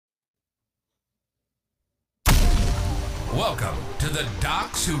Welcome to the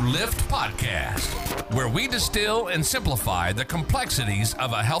Docs Who Lift podcast, where we distill and simplify the complexities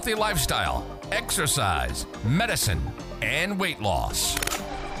of a healthy lifestyle, exercise, medicine, and weight loss.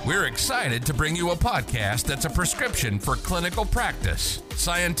 We're excited to bring you a podcast that's a prescription for clinical practice,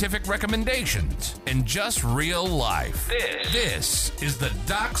 scientific recommendations, and just real life. This is the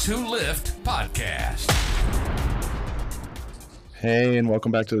Docs Who Lift podcast. Hey, and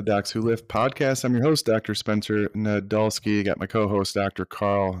welcome back to the Docs Who Lift podcast. I'm your host, Dr. Spencer Nadolski. Got my co-host, Dr.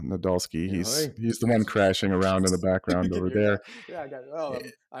 Karl Nadolski. He's the one crashing around in the background over there. Yeah, I got it. Well,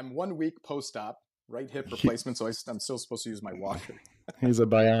 I'm 1 week post-op, right hip replacement, so I'm still supposed to use my walker. He's a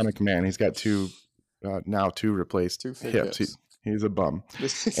bionic man. He's got two replaced hips. He's a bum.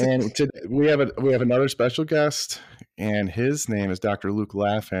 And today we have another special guest, and his name is Dr. Luke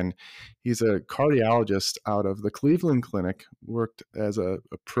Laffin. He's a cardiologist out of the Cleveland Clinic, worked as a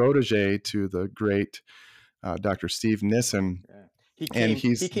protege to the great Dr. Steve Nissen. Yeah.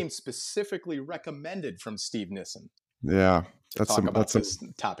 He came specifically recommended from Steve Nissen. Yeah. To talk about this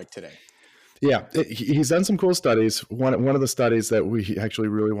topic today. Yeah, he's done some cool studies. One of the studies that we actually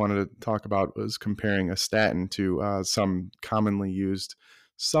really wanted to talk about was comparing a statin to some commonly used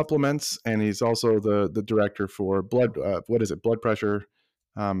supplements, and he's also the director for blood pressure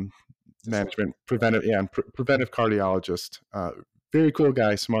management, preventive cardiologist. Very cool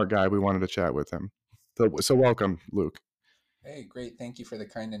guy, smart guy. We wanted to chat with him. So welcome, Luke. Hey, great. Thank you for the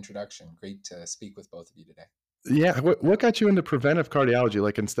kind introduction. Great to speak with both of you today. Yeah. What got you into preventive cardiology,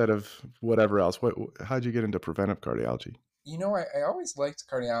 like instead of whatever else? How'd you get into preventive cardiology? You know, I always liked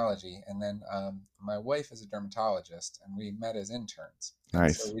cardiology, and then my wife is a dermatologist, and we met as interns.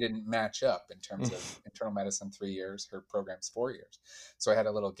 Nice. So we didn't match up in terms of internal medicine 3 years, her program's 4 years. So I had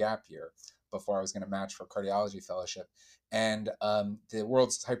a little gap year before I was going to match for cardiology fellowship. And the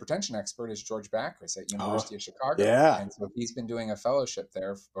world's hypertension expert is George Bacris at University of Chicago. Yeah. And so he's been doing a fellowship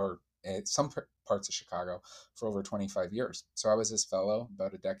there for some parts of Chicago for over 25 years. So I was his fellow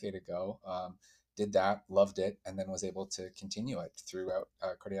about a decade ago, did that, loved it, and then was able to continue it throughout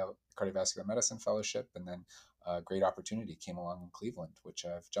cardiovascular medicine fellowship. And then a great opportunity came along in Cleveland, which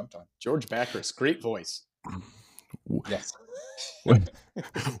I've jumped on. George Bacris, great voice. Yes. What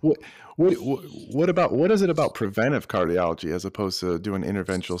is it about preventive cardiology as opposed to doing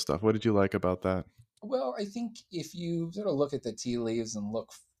interventional stuff? What did you like about that? Well, I think if you sort of look at the tea leaves and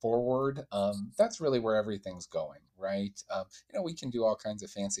look forward, that's really where everything's going, right? We can do all kinds of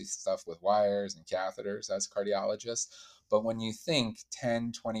fancy stuff with wires and catheters as cardiologists, but when you think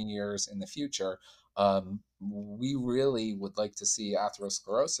 10, 20 years in the future, we really would like to see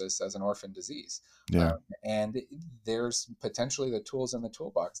atherosclerosis as an orphan disease. Yeah. And there's potentially the tools in the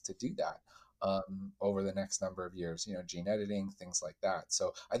toolbox to do that. Over the next number of years, gene editing, things like that.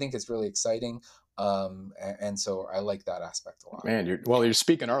 So I think it's really exciting. And so I like that aspect a lot. Man, you're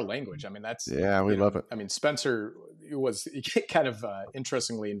speaking our language. I mean, we love it. I mean, Spencer was kind of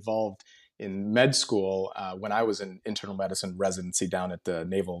interestingly involved in med school when I was in internal medicine residency down at the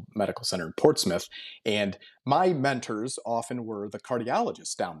Naval Medical Center in Portsmouth. And my mentors often were the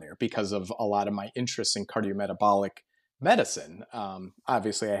cardiologists down there because of a lot of my interest in cardiometabolic medicine.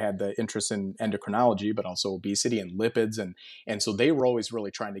 Obviously I had the interest in endocrinology, but also obesity and lipids. And so they were always really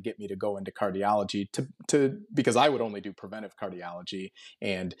trying to get me to go into cardiology because I would only do preventive cardiology,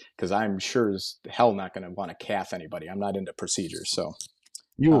 and because I'm sure as hell not going to want to cath anybody. I'm not into procedures. So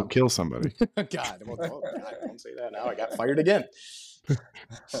you will kill somebody. God, don't say that now. I got fired again.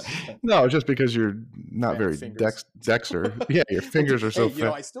 No, just because you're not very dexter. Yeah, your fingers are so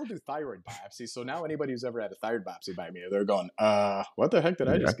fat. I still do thyroid biopsies. So now anybody who's ever had a thyroid biopsy by me, they're going, what the heck did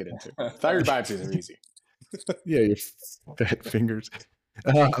I just get into? Thyroid biopsies are easy. Yeah, your fat fingers.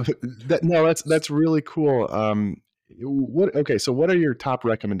 That's really cool. So what are your top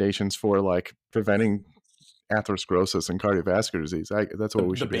recommendations for like preventing atherosclerosis and cardiovascular disease? That's what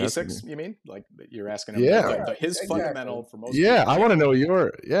we should be asking. The basics, you mean? Like you're asking him? Yeah. His fundamental for most people. I want to know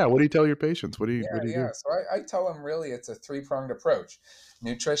what do you tell your patients? What do you do? So I tell them really it's a three-pronged approach: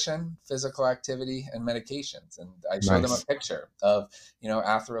 nutrition, physical activity, and medications. And I show them a picture of,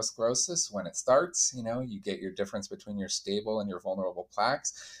 atherosclerosis when it starts. You get your difference between your stable and your vulnerable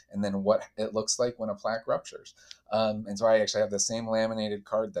plaques, and then what it looks like when a plaque ruptures. And so I actually have the same laminated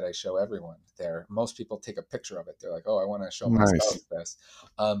card that I show everyone there. Most people take a picture of it. They're like, oh, I want to show my spouse this.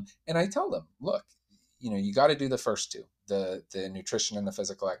 And I tell them, look, you got to do the first two, the nutrition and the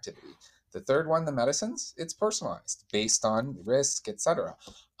physical activity. The third one, the medicines, it's personalized based on risk, et cetera.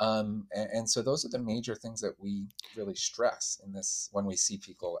 And so those are the major things that we really stress in this when we see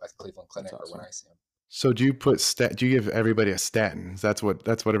people at Cleveland Clinic or when I see them. So do you give everybody a statin? That's what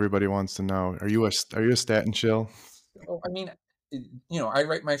everybody wants to know. Are you a statin shill? I mean, I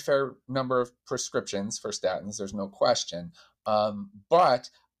write my fair number of prescriptions for statins. There's no question. But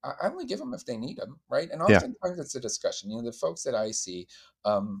I only give them if they need them, right? And Yeah. oftentimes it's a discussion. The folks that I see,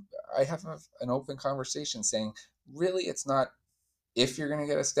 I have an open conversation saying, really, it's not if you're going to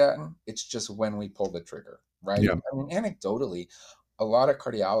get a statin, it's just when we pull the trigger, right? Yeah. I mean, anecdotally, a lot of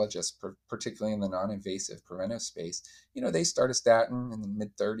cardiologists, particularly in the non-invasive preventive space, they start a statin in the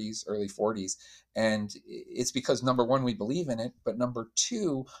mid 30s, early 40s. And it's because, number one, we believe in it. But number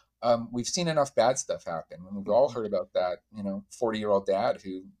two, we've seen enough bad stuff happen. And we've all heard about that, 40-year-old dad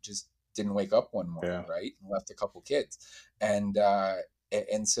who just didn't wake up one morning, right? And left a couple kids. And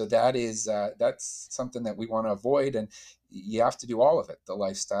so that's something that we want to avoid. And you have to do all of it, the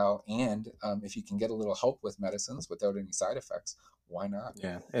lifestyle. And if you can get a little help with medicines without any side effects, why not?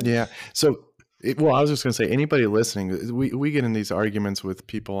 Yeah. So, I was just going to say, anybody listening, we get in these arguments with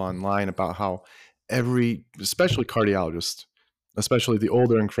people online about how especially cardiologists, especially the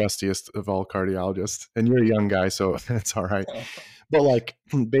older and crustiest of all cardiologists, and you're a young guy, so it's all right. But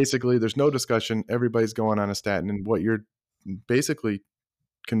basically, there's no discussion. Everybody's going on a statin, and what you're basically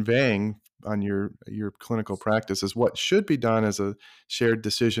conveying on your clinical practice is what should be done as a shared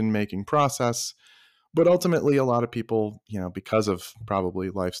decision-making process. But ultimately, a lot of people, because of probably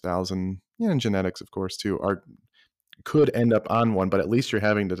lifestyles and genetics, of course, too, could end up on one. But at least you're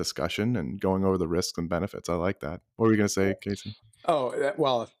having the discussion and going over the risks and benefits. I like that. What were you going to say, Casey? Oh,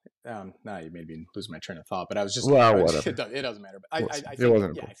 well, now you made me lose my train of thought, but I was just, whatever. It doesn't matter. But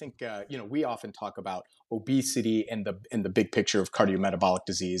I think we often talk about obesity in the big picture of cardiometabolic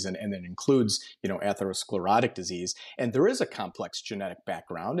disease, and then includes, atherosclerotic disease. And there is a complex genetic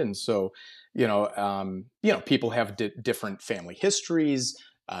background. And so, people have different family histories,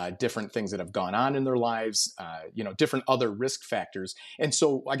 different things that have gone on in their lives, different other risk factors. And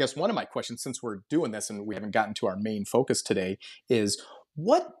so I guess one of my questions, since we're doing this and we haven't gotten to our main focus today, is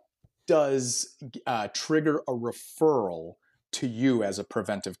what does trigger a referral to you as a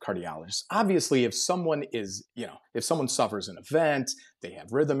preventive cardiologist? Obviously, if someone suffers an event, they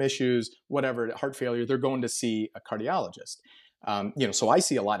have rhythm issues, whatever, heart failure, they're going to see a cardiologist. So I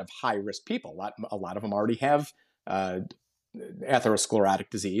see a lot of high risk people. A lot of them already have atherosclerotic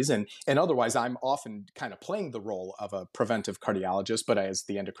disease, and otherwise I'm often kind of playing the role of a preventive cardiologist, but as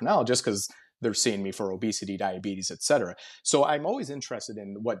the endocrinologist, because they're seeing me for obesity, diabetes, et cetera. So I'm always interested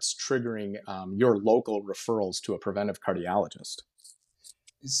in what's triggering your local referrals to a preventive cardiologist.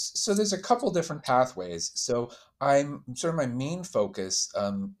 So there's a couple different pathways. So I'm sort of, my main focus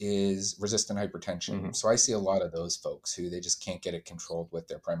is resistant hypertension. Mm-hmm. So I see a lot of those folks who they just can't get it controlled with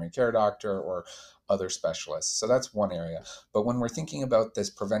their primary care doctor or other specialists. So that's one area. But when we're thinking about this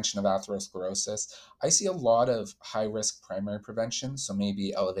prevention of atherosclerosis, I see a lot of high risk primary prevention. So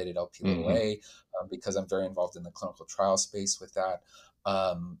maybe elevated Lp(a), because I'm very involved in the clinical trial space with that.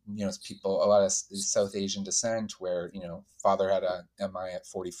 It's people, a lot of South Asian descent where, father had a MI at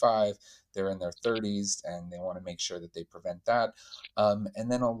 45, they're in their 30s and they want to make sure that they prevent that.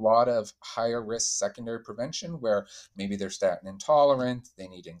 And then a lot of higher risk secondary prevention where maybe they're statin intolerant, they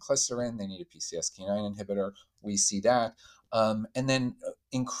need inclisiran, they need a PCSK9 inhibitor. We see that. And then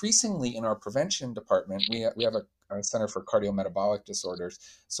increasingly in our prevention department, we have a Center for Cardiometabolic Disorders.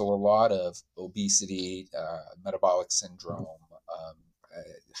 So a lot of obesity, metabolic syndrome,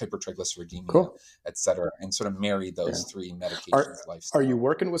 hypertriglyceridemia, et cetera, and sort of marry those three medications. Are you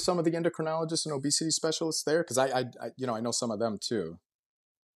working with some of the endocrinologists and obesity specialists there? Because I know some of them too.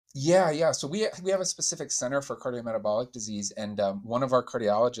 Yeah. So we have a specific center for cardiometabolic disease, and one of our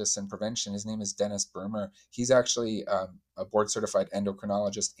cardiologists in prevention, his name is Dennis Brumer. He's actually a board-certified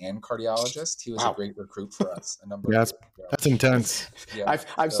endocrinologist and cardiologist. He was a great recruit for us a number of years ago. That's intense. Yeah,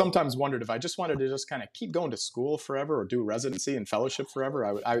 I've sometimes wondered if I just wanted to just kind of keep going to school forever or do residency and fellowship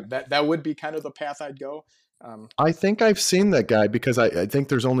forever, that would be kind of the path I'd go. I think I've seen that guy because I think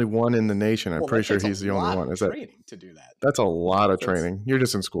there's only one in the nation. I'm pretty sure he's the only one. Is that training to do that? That's a lot of training. You're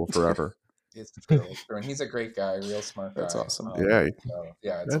just in school forever. It's true. And he's a great guy, real smart guy. That's awesome.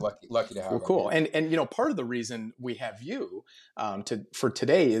 It's lucky to have him. Cool. And part of the reason we have you for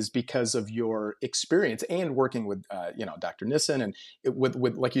today is because of your experience and working with Dr. Nissen, and with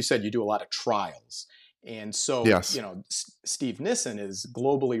like you said, you do a lot of trials. And so, Steve Nissen is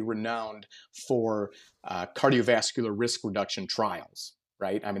globally renowned for cardiovascular risk reduction trials,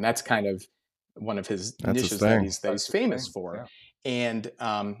 right? I mean, that's kind of one of his niches that he's famous for. And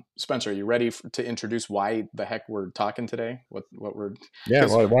Spencer, are you ready to introduce why the heck we're talking today? What we're Yeah,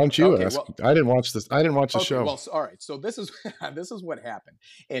 well, why don't you ask? Well, I didn't watch this. I didn't watch the show. Well, all right. So this is this is what happened,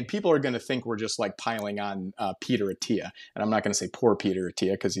 and people are going to think we're just like piling on Peter Attia, and I'm not going to say poor Peter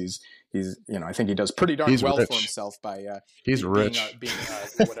Attia because he's I think he does pretty darn well rich. for himself by he's rich being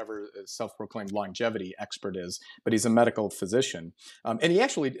whatever self-proclaimed longevity expert is, but he's a medical physician, and he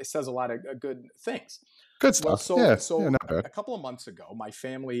actually says a lot of good things. Good stuff. Well, so a couple of months ago, my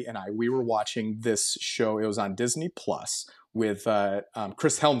family and we were watching this show. It was on Disney Plus with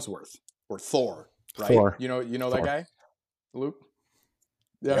Chris Hemsworth, or Thor, right? Thor. You know Thor. that guy, Luke?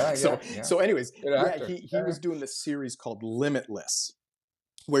 Yeah. So anyways, he was doing this series called Limitless,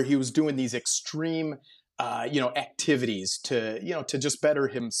 where he was doing these extreme activities to just better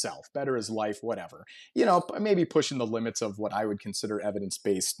himself, better his life, whatever, maybe pushing the limits of what I would consider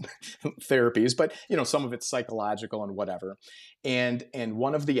evidence-based therapies, but some of it's psychological and whatever. And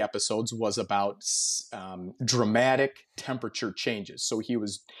one of the episodes was about dramatic temperature changes. So he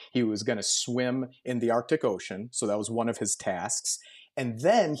was going to swim in the Arctic Ocean. So that was one of his tasks. And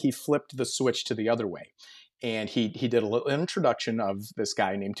then he flipped the switch to the other way. And he did a little introduction of this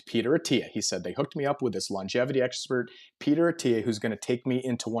guy named Peter Attia. He said, they hooked me up with this longevity expert, Peter Attia, who's going to take me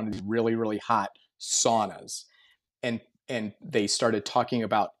into one of these really, really hot saunas. And they started talking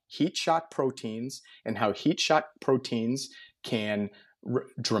about heat shock proteins and how heat shock proteins can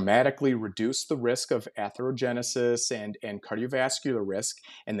dramatically reduce the risk of atherogenesis and cardiovascular risk.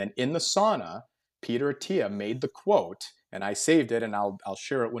 And then in the sauna, Peter Attia made the quote, and I saved it, and I'll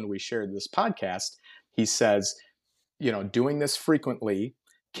share it when we share this podcast. He says, doing this frequently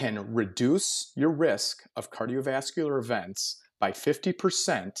can reduce your risk of cardiovascular events by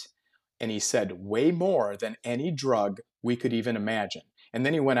 50%. And he said, way more than any drug we could even imagine. And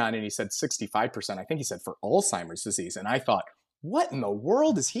then he went on and he said 65%. I think he said for Alzheimer's disease. And I thought, what in the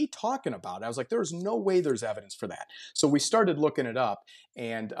world is he talking about? I was like, there's no way there's evidence for that. So we started looking it up.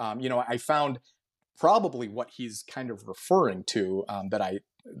 And, I found probably what he's kind of referring to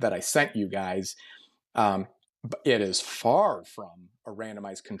that I sent you guys. But it is far from a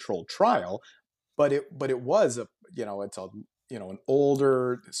randomized controlled trial, but it was an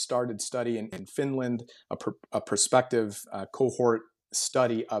older started study in Finland, a prospective cohort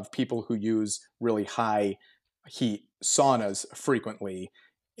study of people who use really high heat saunas frequently,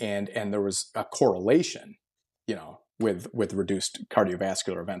 and there was a correlation, with reduced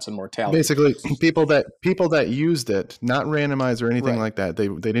cardiovascular events and mortality. Basically, people that used it, not randomized or anything like that. They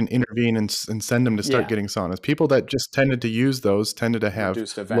didn't intervene and send them to start getting saunas. People that just tended to use those tended to have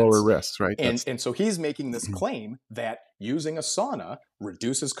lower risks, right? And so he's making this claim that using a sauna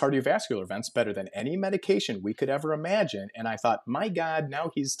reduces cardiovascular events better than any medication we could ever imagine. And I thought, my God, now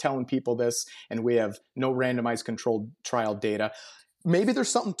he's telling people this, and we have no randomized controlled trial data. Maybe there's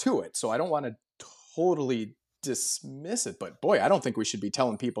something to it. So I don't want to totally dismiss it, but boy, I don't think we should be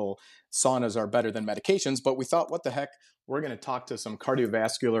telling people saunas are better than medications. But we thought, what the heck, we're going to talk to some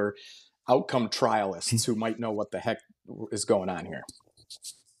cardiovascular outcome trialists who might know what the heck is going on here.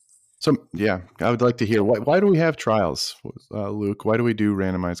 So yeah, I would like to hear why do we have trials, Luke? Why do we do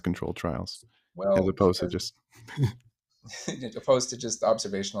randomized controlled trials as opposed to just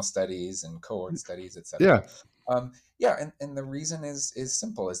observational studies and cohort studies, etc. And the reason is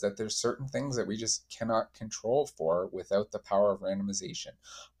simple, is that there's certain things that we just cannot control for without the power of randomization.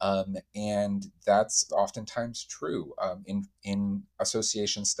 And that's oftentimes true in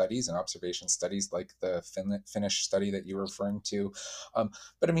association studies and observation studies like the Finnish study that you were referring to.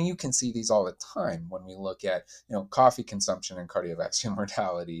 But I mean, you can see these all the time when we look at, coffee consumption and cardiovascular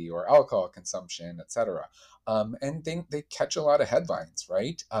mortality, or alcohol consumption, etc. And they catch a lot of headlines,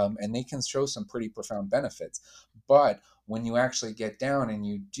 right? And they can show some pretty profound benefits. But when you actually get down and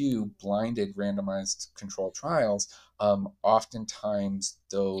you do blinded randomized controlled trials, oftentimes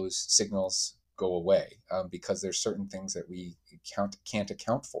those signals go away because there's certain things that we can't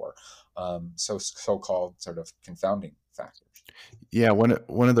account for. So-called sort of confounding factors. Yeah,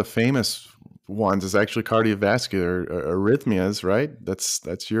 one of the famous ones is actually cardiovascular arrhythmias, right?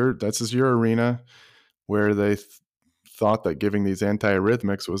 That's your arena, where they thought that giving these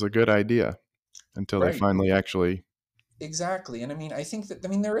antiarrhythmics was a good idea until they finally actually. Exactly. And I mean, I think that,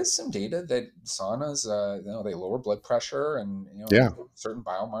 there is some data that saunas, they lower blood pressure and, certain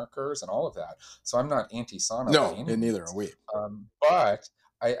biomarkers and all of that. So I'm not anti-sauna. No, and neither are we. But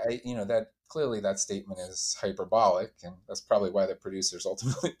I that clearly that statement is hyperbolic, and that's probably why the producers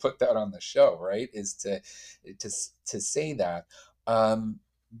ultimately put that on the show, right? Is to say that,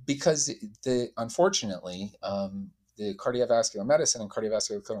 because unfortunately, the cardiovascular medicine and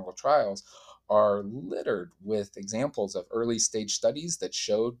cardiovascular clinical trials are littered with examples of early stage studies that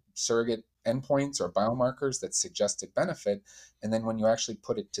showed surrogate endpoints or biomarkers that suggested benefit. And then when you actually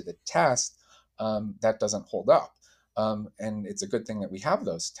put it to the test, that doesn't hold up. And it's a good thing that we have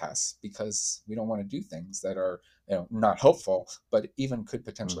those tests, because we don't want to do things that are, not helpful, but even could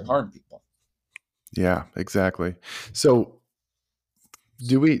potentially harm people. Yeah, exactly. So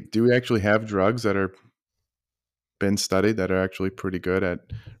do we actually have drugs that are been studied that are actually pretty good at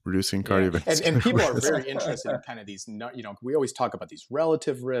reducing cardiovascular and people are risk? very interested in kind of these, we always talk about these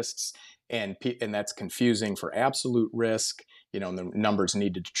relative risks, and that's confusing for absolute risk, and the numbers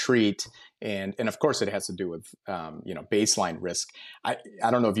needed to treat, and of course it has to do with baseline risk. I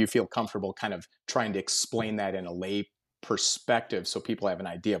don't know if you feel comfortable kind of trying to explain that in a lay perspective, so people have an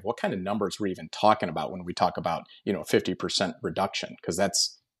idea of what kind of numbers we're even talking about when we talk about 50% reduction, because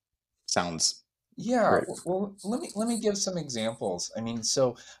that's sounds Yeah, great. well, let me give some examples. I mean,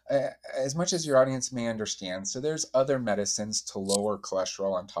 so as much as your audience may understand, so there's other medicines to lower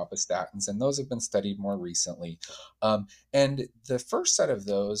cholesterol on top of statins, and those have been studied more recently. And the first set of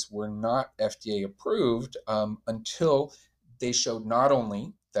those were not FDA approved until they showed not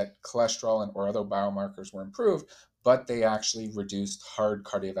only that cholesterol and or other biomarkers were improved, but they actually reduced hard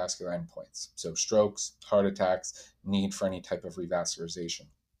cardiovascular endpoints, so strokes, heart attacks, need for any type of revascularization.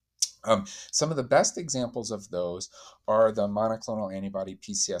 Some of the best examples of those are the monoclonal antibody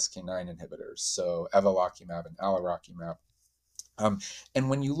PCSK9 inhibitors, so evolocumab and alirocumab. And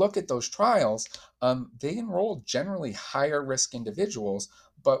when you look at those trials, they enrolled generally higher risk individuals,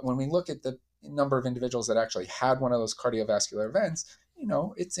 but when we look at the number of individuals that actually had one of those cardiovascular events,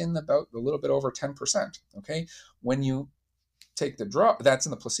 it's in about a little bit over 10%. Okay, when you take the drug, that's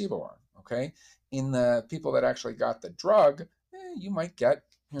in the placebo arm. Okay, in the people that actually got the drug, you might get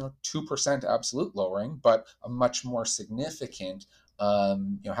 2% absolute lowering, but a much more significant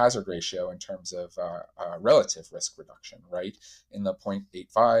hazard ratio in terms of relative risk reduction, right, in the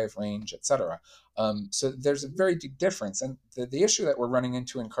 0.85 range, et cetera. So there's a very big difference. And the issue that we're running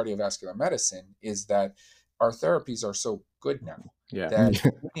into in cardiovascular medicine is that our therapies are so good now that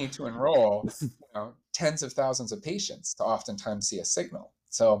we need to enroll tens of thousands of patients to oftentimes see a signal.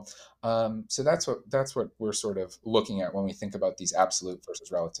 So that's what we're sort of looking at when we think about these absolute versus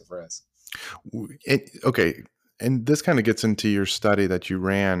relative risks. Okay, and this kind of gets into your study that you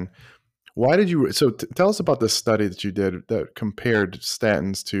ran. Why did you? So tell us about this study that you did that compared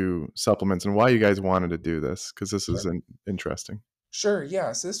statins to supplements, and why you guys wanted to do this, because this is interesting. Sure.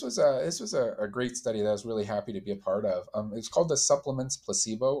 Yeah. So this was a great study that I was really happy to be a part of. It's called the supplements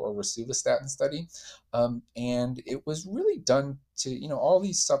placebo or rosuvastatin study, and it was really done to all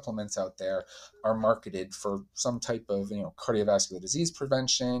these supplements out there are marketed for some type of cardiovascular disease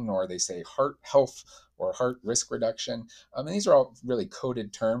prevention, or they say heart health or heart risk reduction. And these are all really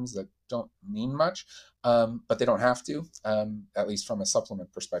coded terms that don't mean much, but they don't have to, at least from a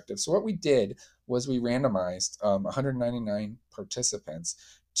supplement perspective. So what we did was we randomized 199 participants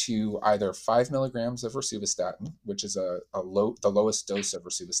to either 5 milligrams of rosuvastatin, which is the lowest dose of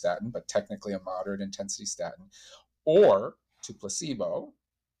rosuvastatin, but technically a moderate intensity statin, or to placebo,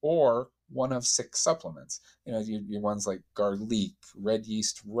 or one of 6 supplements. Your ones like garlic, red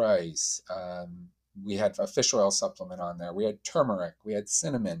yeast rice. We had a fish oil supplement on there. We had turmeric. We had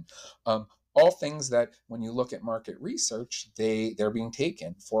cinnamon. All things that, when you look at market research, they're being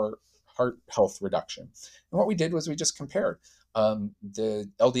taken for heart health reduction. And what we did was we just compared. The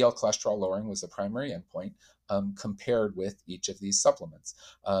LDL cholesterol lowering was the primary endpoint, compared with each of these supplements.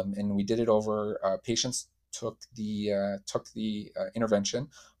 And we did it over patients took the intervention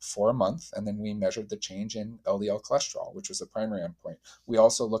for a month, and then we measured the change in LDL cholesterol, which was the primary endpoint. We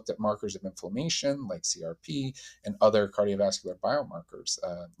also looked at markers of inflammation like CRP and other cardiovascular biomarkers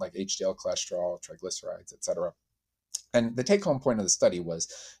like HDL cholesterol, triglycerides, et cetera. And the take-home point of the study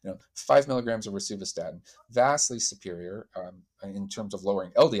was, 5 milligrams of rosuvastatin, vastly superior in terms of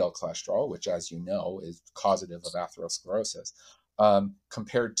lowering LDL cholesterol, which, as you know, is causative of atherosclerosis,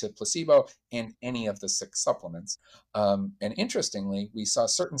 compared to placebo and any of the 6 supplements. And interestingly, we saw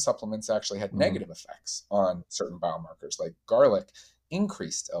certain supplements actually had negative effects on certain biomarkers, like garlic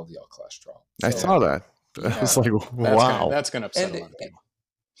increased LDL cholesterol. I saw that. I was like, wow. That's going to upset a lot of people.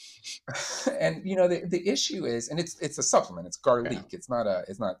 And the issue is, and it's a supplement. It's garlic. Yeah. It's not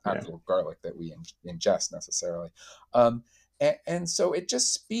actual garlic that we ingest necessarily. And so it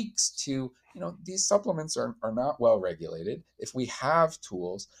just speaks to these supplements are not well regulated. If we have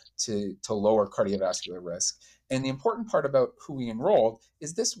tools to lower cardiovascular risk, and the important part about who we enrolled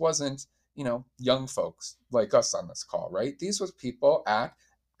is this wasn't young folks like us on this call, right? These was people at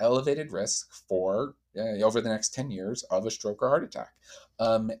elevated risk for over the next 10 years of a stroke or heart attack.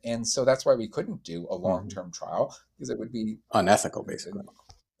 And so that's why we couldn't do a long-term trial, because it would be unethical, basically.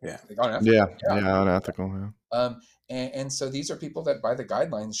 Yeah. Unethical. Yeah, unethical. Yeah. And so these are people that by the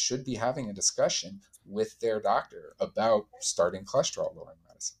guidelines should be having a discussion with their doctor about starting cholesterol lowering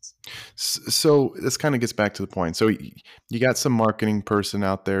medicines. So this kind of gets back to the point. So you got some marketing person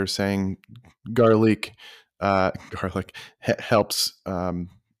out there saying garlic helps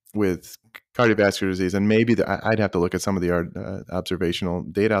with cardiovascular disease, and maybe I'd have to look at some of the observational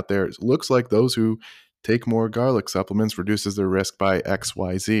data out there. It looks like those who take more garlic supplements reduces their risk by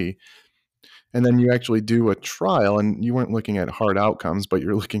XYZ. And then you actually do a trial, and you weren't looking at hard outcomes, but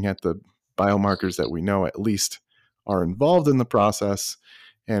you're looking at the biomarkers that we know at least are involved in the process.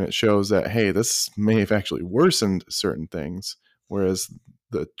 And it shows that, hey, this may have actually worsened certain things, whereas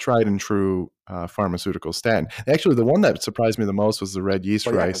the tried and true pharmaceutical statin. Actually, the one that surprised me the most was the red yeast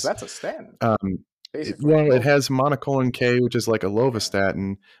rice. That's a statin. It has monocolin K, which is like a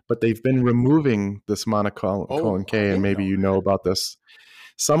lovastatin, but they've been removing this monocolin K, and maybe you know about this.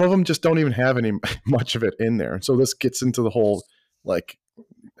 Some of them just don't even have any much of it in there. So this gets into the whole, like,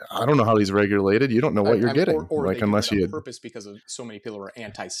 I don't know how these regulated. You don't know what you're getting, or like, they unless do it you on purpose, because of so many people are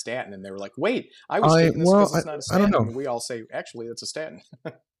anti-statin, and they were like, "Wait, I was taking this because it's not a statin." I don't know. And we all say, "Actually, it's a statin."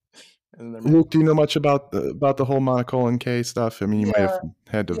 Luke, do you know much about the whole monocolin K stuff? I mean, you might have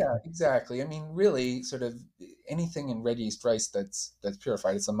had to. Yeah, exactly. I mean, really, sort of anything in red yeast rice that's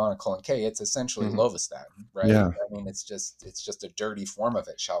purified, it's a monocolin K. It's essentially lovastatin, right? Yeah. I mean, it's just a dirty form of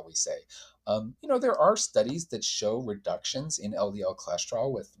it, shall we say? There are studies that show reductions in LDL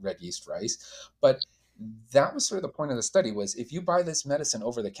cholesterol with red yeast rice, but that was sort of the point of the study, was if you buy this medicine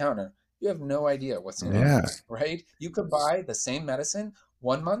over the counter, you have no idea what's in it, right? You could buy the same medicine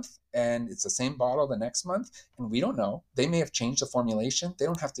 1 month and it's the same bottle the next month, and we don't know. They may have changed the formulation. They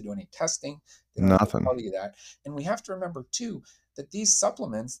don't have to do any testing. They don't have to tell you that. And we have to remember too that these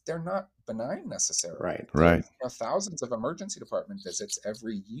supplements, they're not benign necessarily. Right. Thousands of emergency department visits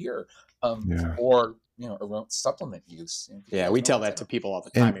every year for supplement use. We tell that to people all the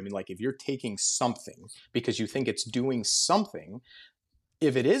time. I mean, like, if you're taking something because you think it's doing something,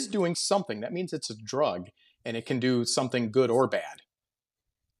 if it is doing something, that means it's a drug, and it can do something good or bad.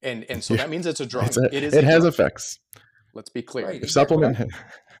 And so that means it's a drug. It has effects. Let's be clear. Right, Supplement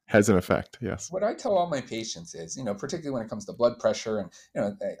has an effect, yes. What I tell all my patients is, particularly when it comes to blood pressure,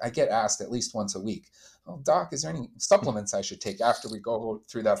 and I get asked at least once a week, "Oh, doc, is there any supplements I should take after we go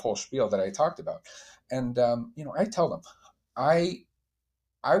through that whole spiel that I talked about?" And I tell them, I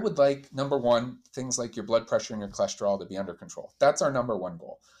would like, number one, things like your blood pressure and your cholesterol to be under control. That's our number one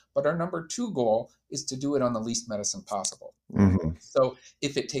goal. But our number two goal is to do it on the least medicine possible. Mm-hmm. So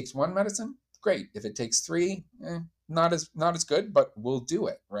if it takes one medicine, great. If it takes three, not as good, but we'll do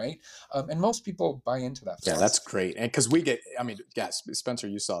it, right? And most people buy into that. Yeah, that's great. And because we get, Spencer,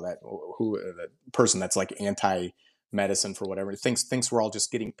 you saw that, the person that's like anti-medicine for whatever, thinks we're all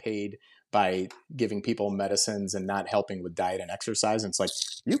just getting paid by giving people medicines and not helping with diet and exercise. And it's like,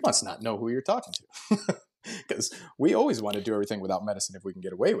 you must not know who you're talking to. Because we always want to do everything without medicine if we can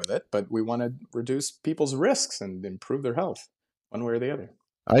get away with it, but we want to reduce people's risks and improve their health one way or the other.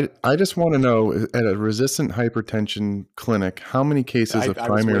 I just want to know, at a resistant hypertension clinic, how many cases of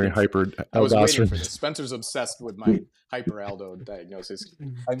primary hyperaldosteronism? I was waiting for this. Spencer's obsessed with my hyperaldo diagnosis.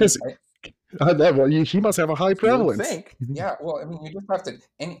 He must have a high prevalence. You would think. Yeah, well, I mean, you just have to,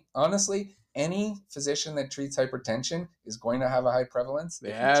 honestly, any physician that treats hypertension is going to have a high prevalence.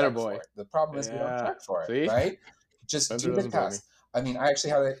 Boy. The problem is we don't check for it, right? Just do the test. I mean, I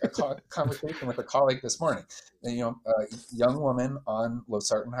actually had a conversation with a colleague this morning, a young woman on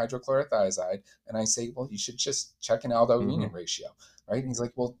losartan hydrochlorothiazide, and I say, well, you should just check an aldo-renin ratio, right? And he's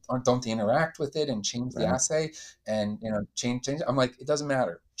like, well, don't they interact with it and change the assay and, change it? I'm like, it doesn't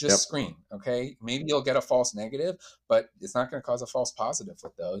matter. Just screen, okay? Maybe you'll get a false negative, but it's not going to cause a false positive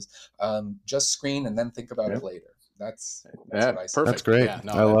with those. Just screen and then think about it later. That's what I say. Perfect. That's great.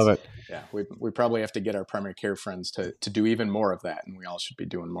 I love it. Yeah, we probably have to get our primary care friends to do even more of that, and we all should be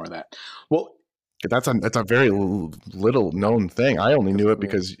doing more of that. Well, that's a very little known thing. I only knew it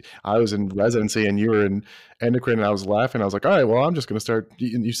because I was in residency and you were in endocrine, and I was laughing. I was like, all right, well, I'm just going to start.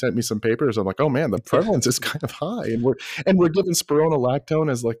 You sent me some papers. I'm like, oh man, the prevalence is kind of high, and we're given spironolactone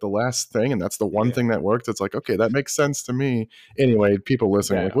as like the last thing, and that's the one thing that works. It's like, okay, that makes sense to me. Anyway, people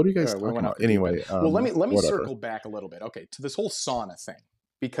listening, like, what are you guys talking about? Anyway, well, let me circle back a little bit, to this whole sauna thing.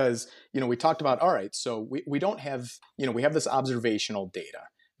 Because, we talked about, all right, so we don't have, we have this observational data.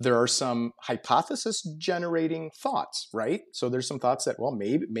 There are some hypothesis generating thoughts, right? So there's some thoughts that, well,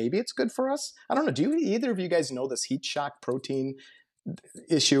 maybe it's good for us. I don't know. Do either of you guys know this heat shock protein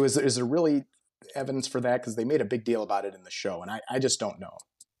issue? Is there really evidence for that? Because they made a big deal about it in the show, and I just don't know.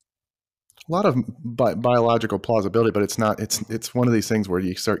 A lot of biological plausibility, but it's not. It's one of these things where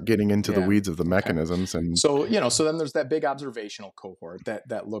you start getting into the weeds of the mechanisms, and so so then there's that big observational cohort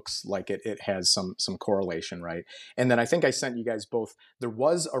that looks like it has some correlation, right? And then I think I sent you guys both. There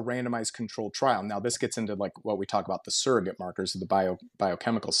was a randomized controlled trial. Now this gets into like what we talk about, the surrogate markers of the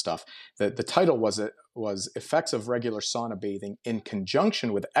biochemical stuff. The title was effects of regular sauna bathing in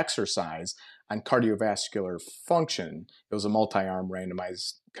conjunction with exercise on cardiovascular function. It was a multi-arm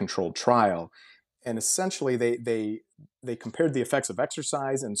randomized controlled trial, and essentially they compared the effects of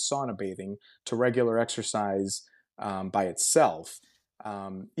exercise and sauna bathing to regular exercise by itself.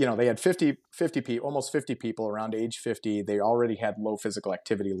 They had almost 50 people around age 50. They already had low physical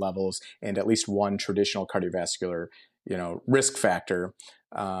activity levels and at least one traditional cardiovascular risk factor,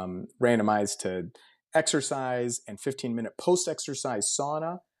 randomized to exercise and 15-minute post-exercise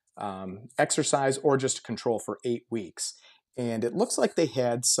sauna, exercise, or just a control for 8 weeks. And it looks like they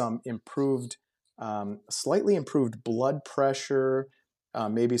had some slightly improved blood pressure,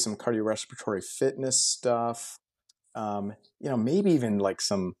 maybe some cardiorespiratory fitness stuff, maybe even like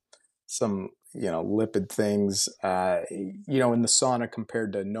some lipid things, in the sauna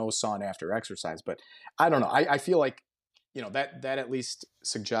compared to no sauna after exercise. But I don't know. I feel like, that at least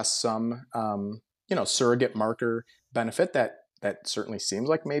suggests some, surrogate marker benefit that certainly seems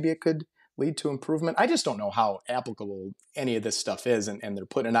like maybe it could lead to improvement. I just don't know how applicable any of this stuff is, and they're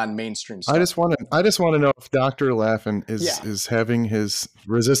putting it on mainstream stuff. I just want to know if Dr. Laffin is having his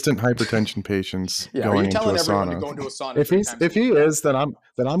resistant hypertension patients going into a sauna. To go into a sauna? If he is, then I'm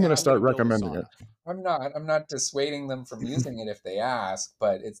going to start recommending it. I'm not dissuading them from using it if they ask,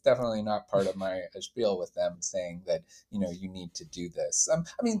 but it's definitely not part of my spiel with them saying that, you need to do this.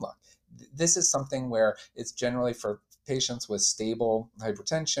 Look, this is something where it's generally for patients with stable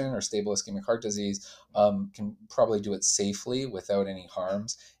hypertension or stable ischemic heart disease, can probably do it safely without any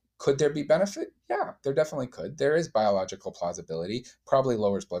harms. Could there be benefit? Yeah, there definitely could. There is biological plausibility, probably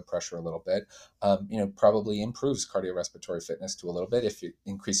lowers blood pressure a little bit, probably improves cardiorespiratory fitness to a little bit if it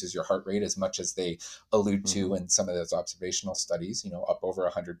increases your heart rate as much as they allude to in some of those observational studies, up over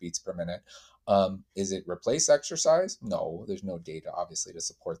 100 beats per minute. Is it replace exercise? No, there's no data obviously to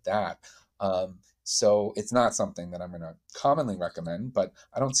support that. So it's not something that I'm going to commonly recommend, but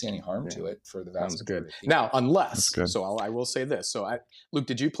I don't see any harm to it for the vast majority of people. Now, unless, so I will say this. So Luke,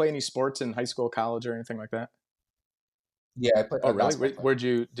 did you play any sports in high school, college, or anything like that? Yeah, I played. Oh,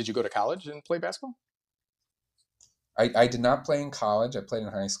 really? Did you go to college and play basketball? I did not play in college. I played in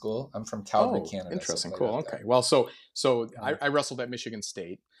high school. I'm from Calgary, Canada. Interesting. Cool. Okay. Well, so I wrestled at Michigan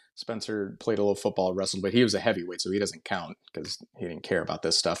State. Spencer played a little football, wrestled, but he was a heavyweight, so he doesn't count because he didn't care about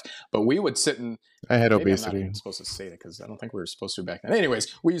this stuff. But we would sit in. I had obesity. I'm not supposed to say that because I don't think we were supposed to back then.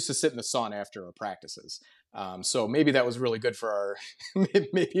 Anyways, we used to sit in the sauna after our practices. So maybe that was really good for our.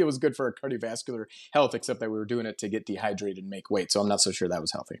 Maybe it was good for our cardiovascular health, except that we were doing it to get dehydrated and make weight. So I'm not so sure that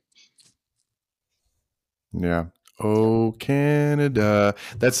was healthy. Yeah. Oh, Canada.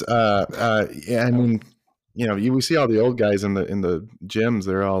 That's we see all the old guys in the gyms.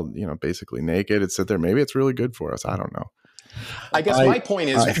 They're all, basically naked. It's there. Maybe it's really good for us. I don't know. I guess my point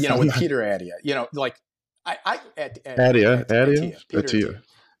is, with Peter Attia,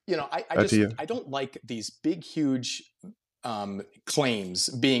 Attia. I don't like these big, huge claims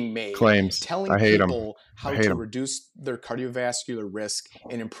being made, telling people how to reduce their cardiovascular risk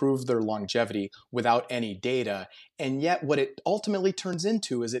and improve their longevity without any data. And yet what it ultimately turns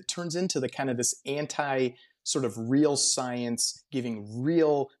into is the kind of this anti sort of real science giving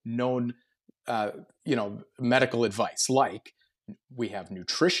real known, medical advice. Like we have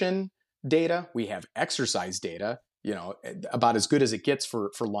nutrition data, we have exercise data, about as good as it gets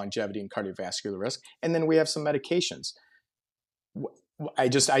for longevity and cardiovascular risk. And then we have some medications. I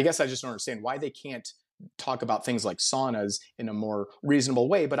guess I just don't understand why they can't talk about things like saunas in a more reasonable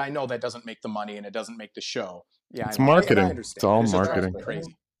way, but I know that doesn't make the money and it doesn't make the show. Yeah, it's marketing. It's all marketing.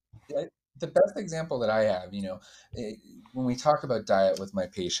 Crazy. The best example that I have, when we talk about diet with my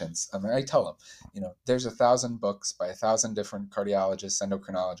patients, I tell them, there's 1,000 books by 1,000 different cardiologists,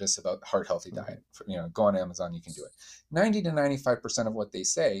 endocrinologists about heart healthy diet. Go on Amazon, you can do it. 90 to 95% of what they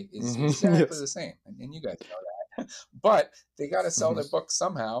say is exactly the same, and you guys know that. But they got to sell their books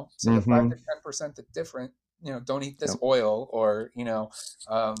somehow. So the 5 to 10% that different, don't eat this oil, or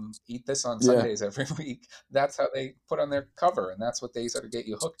eat this on Sundays every week. That's how they put on their cover, and that's what they sort of get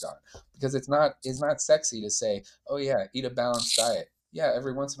you hooked on, because it's not sexy to say, oh yeah, eat a balanced diet. yeah,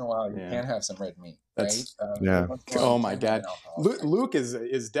 every once in a while you can have some red meat, right? Yeah. Oh my God, Luke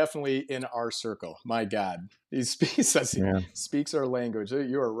is definitely in our circle. My God, he speaks our language.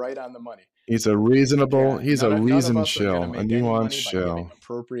 You are right on the money. He's a reasonable. He's a reasoned shill, a nuanced shill.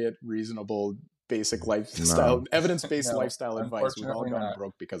 Appropriate, reasonable, basic lifestyle, evidence-based lifestyle advice. We've all gone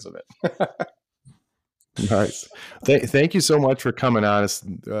broke because of it. Nice. Thank you so much for coming on. It's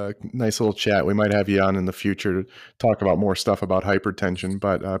a nice little chat. We might have you on in the future to talk about more stuff about hypertension,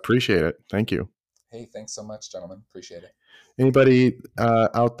 but appreciate it. Thank you. Hey, thanks so much, gentlemen. Appreciate it. Anybody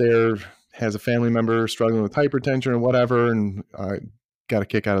out there has a family member struggling with hypertension or whatever, and got a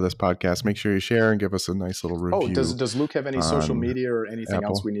kick out of this podcast, make sure you share and give us a nice little review. Oh, does Luke have any social media or anything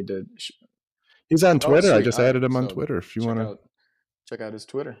else we need to? He's on Twitter. I just added him on Twitter. If you want to check out his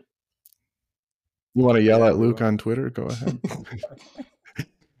Twitter. You want to yell at Luke on Twitter? Go ahead.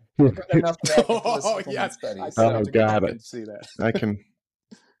 Oh yes! Oh God! See that?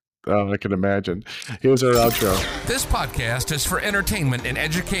 I can imagine. Here's our outro. This podcast is for entertainment and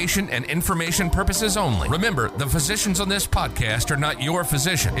education and information purposes only. Remember, the physicians on this podcast are not your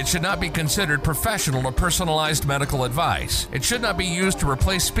physician. It should not be considered professional or personalized medical advice. It should not be used to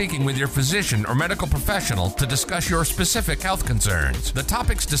replace speaking with your physician or medical professional to discuss your specific health concerns. The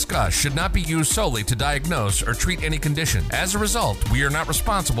topics discussed should not be used solely to diagnose or treat any condition. As a result, we are not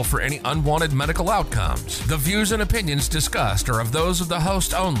responsible for any unwanted medical outcomes. The views and opinions discussed are of those of the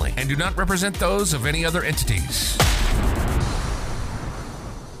host only and do not represent those of any other entities.